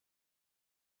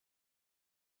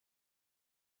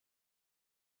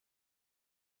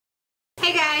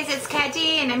Hey guys, it's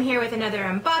Katy and I'm here with another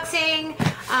unboxing.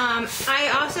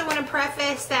 I also want to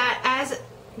preface that, as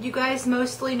you guys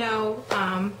mostly know,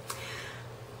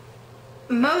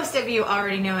 most of you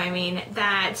already know,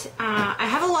 that I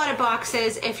have a lot of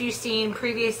boxes if you've seen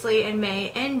previously in May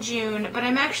and June, but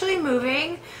I'm actually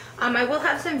moving. I will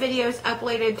have some videos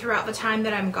uploaded throughout the time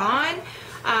that I'm gone,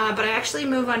 but I actually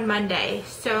move on Monday.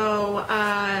 So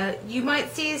you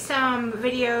might see some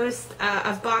videos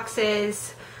of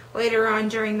boxes later on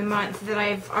during the month that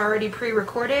I've already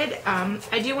pre-recorded.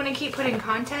 I do want to keep putting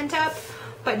content up,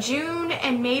 but June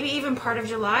and maybe even part of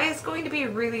July is going to be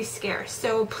really scarce.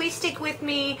 So please stick with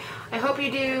me. I hope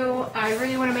you do. I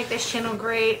really want to make this channel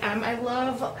great. I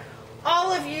love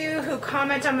all of you who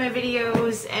comment on my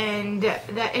videos and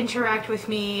that interact with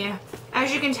me.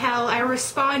 As you can tell, I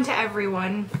respond to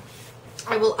everyone.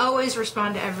 I will always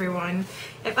respond to everyone.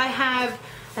 If I have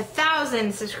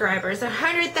 1,000 subscribers,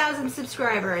 100,000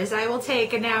 subscribers, I will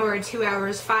take an hour, 2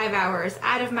 hours, 5 hours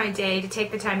out of my day to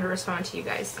take the time to respond to you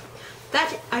guys.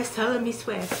 That I solemnly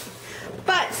swear.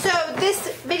 But so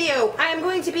this video, I'm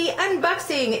going to be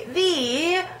unboxing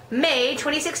the May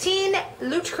 2016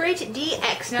 Loot Crate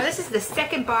DX. Now this is the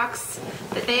second box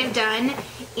that they have done,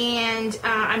 and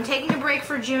I'm taking a break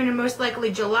for June and most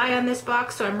likely July on this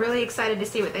box, so I'm really excited to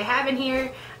see what they have in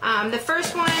here. The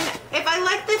first one, if I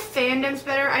like the fandoms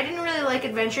better, I didn't really like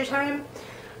Adventure Time.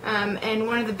 And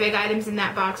one of the big items in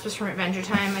that box was from Adventure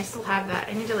Time. I still have that.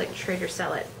 I need to like trade or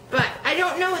sell it. But I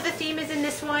don't know what the theme is in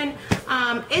this one.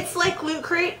 It's like Loot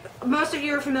Crate. Most of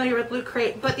you are familiar with Loot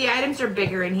Crate, but the items are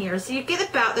bigger in here. So you get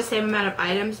about the same amount of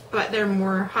items, but they're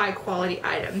more high quality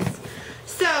items.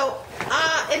 So,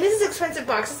 and this is an expensive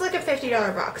box. It's like a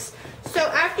 $50 box. So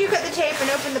after you cut the tape and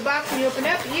open the box and you open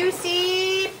up, you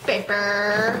see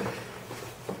paper.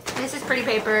 This is pretty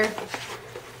paper.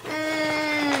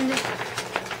 And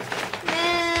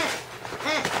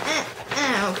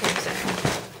okay, sorry.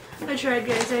 I tried,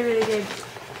 guys. I really did.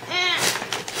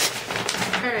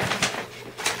 Alright.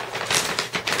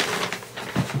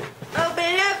 Open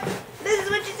it up. This is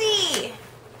what you see.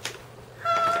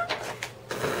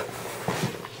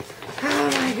 Oh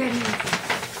my goodness.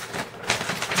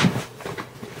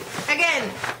 Again,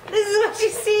 this is what you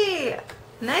see.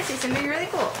 And I see something really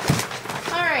cool.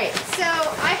 Alright, so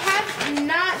I have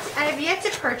yet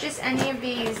to purchase any of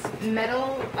these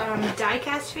metal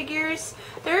die-cast figures.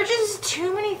 There are just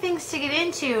too many things to get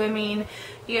into. I mean,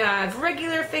 you have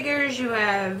regular figures, you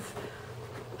have...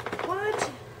 What?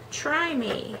 Try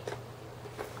me.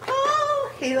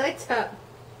 Oh, he lights up.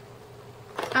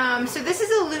 So this is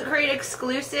a Loot Crate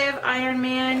exclusive Iron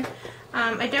Man.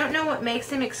 I don't know what makes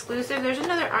him exclusive. There's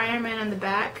another Iron Man on the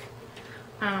back.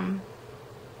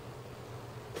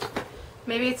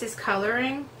 Maybe it's his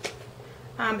coloring.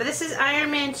 But this is Iron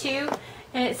Man 2,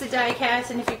 and it's a die cast,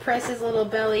 and if you press his little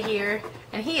belly here,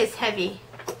 and he is heavy.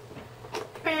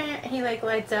 He like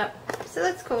lights up. So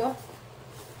that's cool.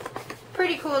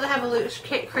 Pretty cool to have a Loot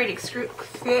Crate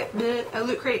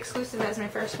exclusive as my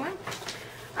first one.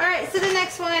 Alright, so the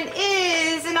next one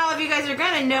is, and all of you guys are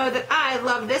gonna know that I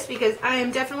love this because I am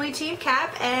definitely Team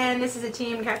Cap, and this is a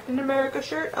Team Captain America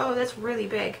shirt. Oh, that's really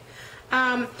big.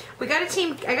 I got a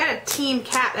Team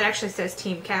Cap that actually says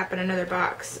Team Cap in another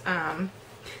box.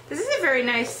 This is a very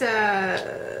nice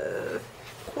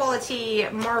quality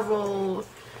Marvel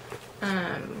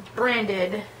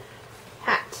branded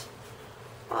hat.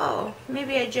 Oh,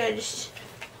 maybe I judged.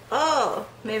 Oh,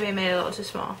 maybe I made it a little too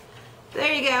small.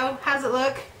 There you go. How's it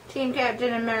look? Team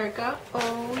Captain America.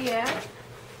 Oh, yeah.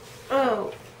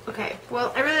 Oh, okay.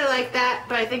 Well, I really like that,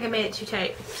 but I think I made it too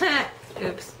tight.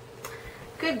 Oops.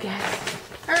 Good guess.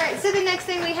 Alright, so the next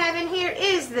thing we have in here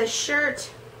is the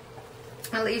shirt.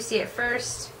 I'll let you see it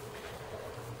first.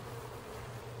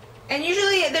 And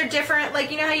usually they're different.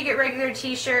 Like, you know how you get regular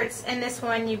t-shirts, and this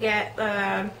one you get,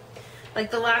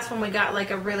 like the last one we got, like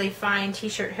a really fine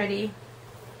t-shirt hoodie.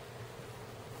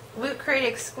 Loot Crate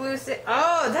exclusive.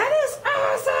 Oh, that is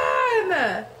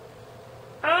awesome!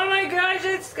 Oh my gosh,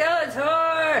 it's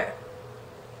Skeletor!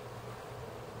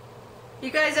 You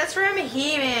guys, that's from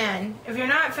He-Man. If you're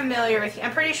not familiar with,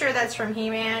 I'm pretty sure that's from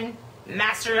He-Man,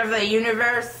 Master of the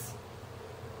Universe.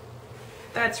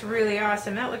 That's really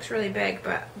awesome. That looks really big,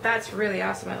 but that's really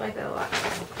awesome. I like that a lot.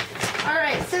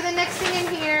 Alright, so the next thing in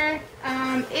here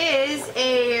is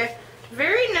a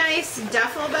very nice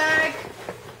duffel bag.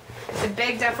 It's a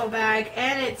big duffel bag,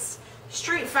 and it's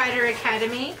Street Fighter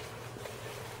Academy.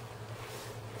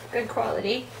 Good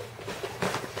quality.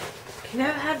 Can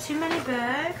never have too many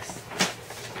bags.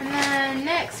 And then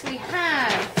next we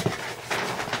have,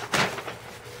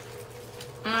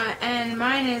 and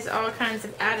mine is all kinds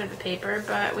of out of the paper,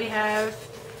 but we have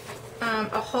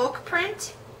a Hulk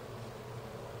print.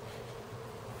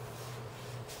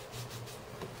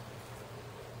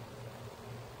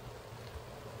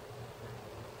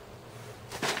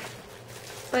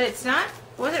 But it's not,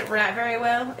 wasn't wrapped very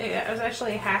well. It was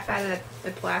actually half out of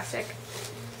the plastic.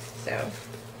 So,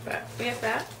 but we have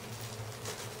that.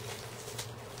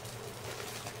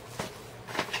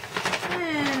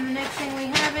 And the next thing we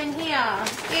have in here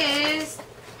is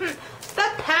the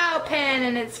POW pen,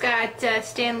 and it's got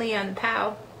Stan Lee on the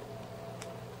POW.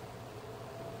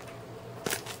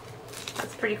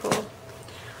 That's pretty cool.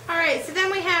 Alright, so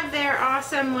then we have their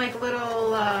awesome like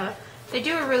little, they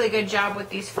do a really good job with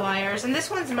these flyers, and this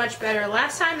one's much better.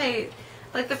 Last time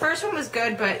like the first one was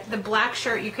good, but the black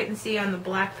shirt you couldn't see on the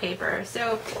black paper.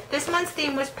 So this month's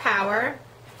theme was power.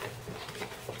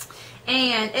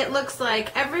 And it looks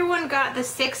like everyone got the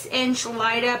 6-inch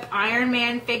light up Iron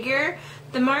Man figure.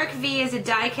 The Mark V is a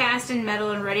die cast in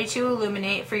metal and ready to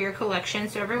illuminate for your collection.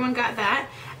 So everyone got that.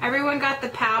 Everyone got the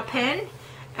POW pin.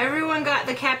 Everyone got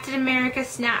the Captain America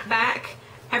snapback.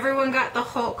 Everyone got the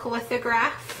Hulk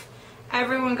lithograph.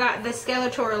 Everyone got the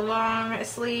Skeletor long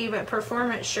sleeve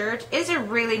performance shirt. It's a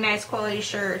really nice quality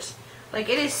shirt. Like,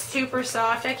 it is super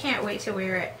soft. I can't wait to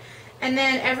wear it. And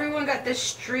then everyone got the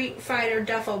Street Fighter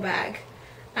duffel bag.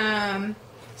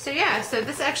 So yeah, so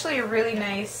this is actually a really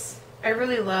nice, I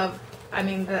really love, I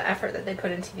mean, the effort that they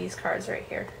put into these cards right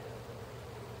here.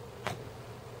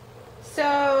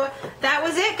 So that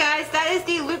was it, guys. That is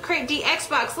the Loot Crate DX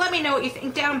box. Let me know what you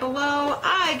think down below.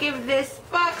 I give this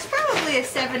box probably a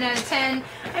 7 out of 10.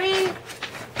 I mean,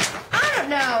 I don't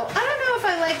know. I don't know if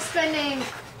I like spending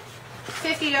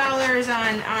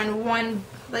 $50 on one,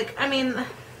 like, I mean,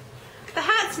 the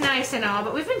hat's nice and all,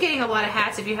 but we've been getting a lot of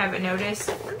hats if you haven't noticed.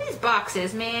 What are these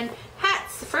boxes, man?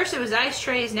 Hats. First it was ice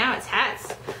trays, now it's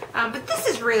hats. But this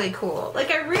is really cool.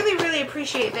 Like, I really, really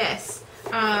appreciate this.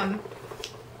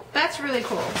 That's really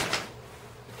cool.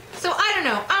 So, I don't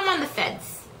know. I'm on the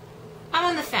fence. I'm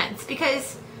on the fence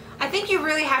because I think you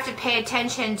really have to pay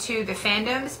attention to the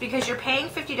fandoms because you're paying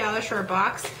 $50 for a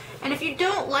box. And if you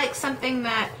don't like something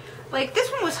that, like,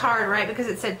 this one was hard, right? Because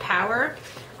it said power.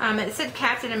 It said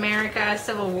Captain America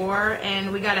Civil War,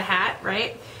 and we got a hat,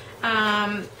 right?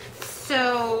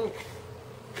 So,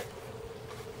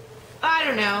 I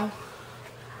don't know.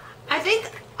 I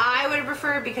think I would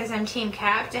prefer, because I'm Team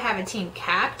Cap, to have a Team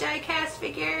Cap die-cast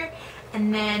figure,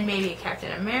 and then maybe a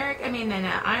Captain America, then an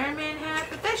Iron Man hat,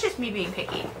 but that's just me being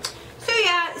picky. So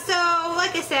yeah, so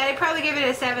like I said, I'd probably give it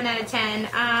a 7 out of 10.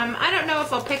 I don't know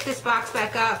if I'll pick this box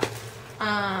back up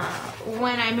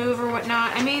when I move or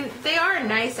whatnot. I mean, they are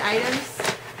nice items,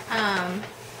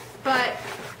 but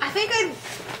I think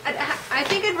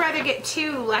I'd rather get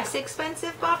 2 less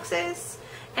expensive boxes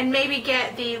and maybe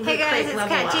get the Loot Crate level up.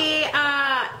 Hey guys, it's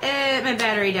Kat D. My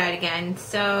battery died again,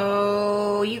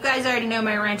 so you guys already know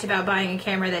my rant about buying a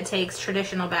camera that takes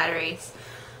traditional batteries.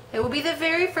 It will be the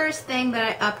very first thing that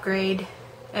I upgrade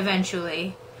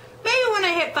eventually. Maybe when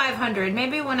I hit 500,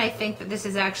 maybe when I think that this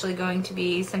is actually going to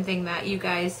be something that you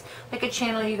guys, like a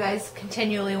channel you guys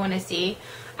continually want to see.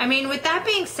 I mean, with that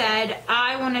being said,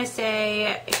 I want to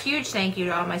say a huge thank you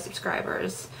to all my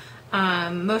subscribers.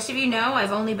 Most of you know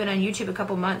I've only been on YouTube a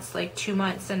couple months, like 2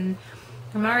 months, and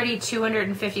I'm already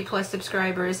 250 plus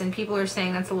subscribers, and people are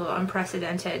saying that's a little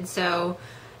unprecedented. So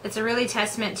it's a really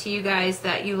testament to you guys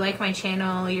that you like my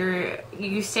channel,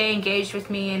 you stay engaged with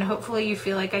me, and hopefully you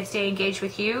feel like I stay engaged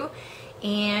with you.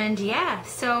 And yeah,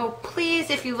 so please,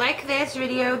 if you like this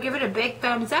video, give it a big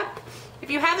thumbs up.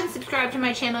 If you haven't subscribed to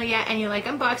my channel yet and you like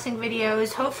unboxing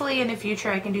videos, hopefully in the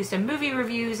future I can do some movie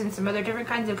reviews and some other different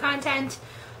kinds of content.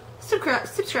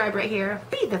 Subscribe right here.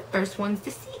 Be the first ones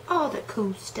to see all the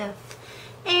cool stuff.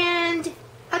 And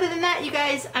other than that, you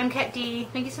guys, I'm Kat D.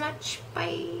 Thank you so much.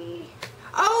 Bye.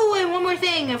 Oh, and one more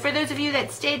thing, for those of you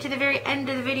that stayed to the very end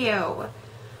of the video,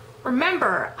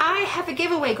 remember, I have a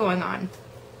giveaway going on.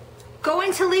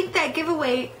 Going to link that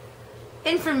giveaway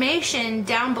information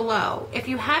down below. If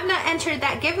you have not entered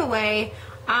that giveaway,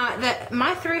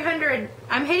 my 300,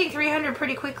 I'm hitting 300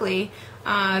 pretty quickly.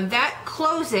 That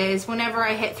closes whenever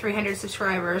I hit 300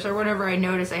 subscribers, or whenever I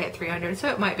notice I hit 300, so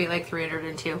it might be like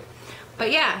 302.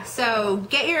 But yeah, so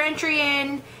get your entry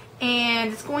in.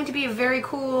 And it's going to be a very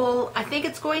cool, I think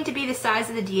it's going to be the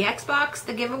size of the DX box,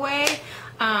 the giveaway.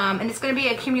 And it's going to be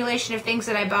an accumulation of things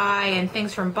that I buy and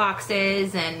things from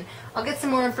boxes. And I'll get some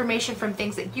more information from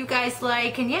things that you guys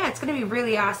like. And yeah, it's going to be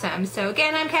really awesome. So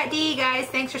again, I'm Kat D, guys.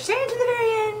 Thanks for staying to the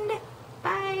very end.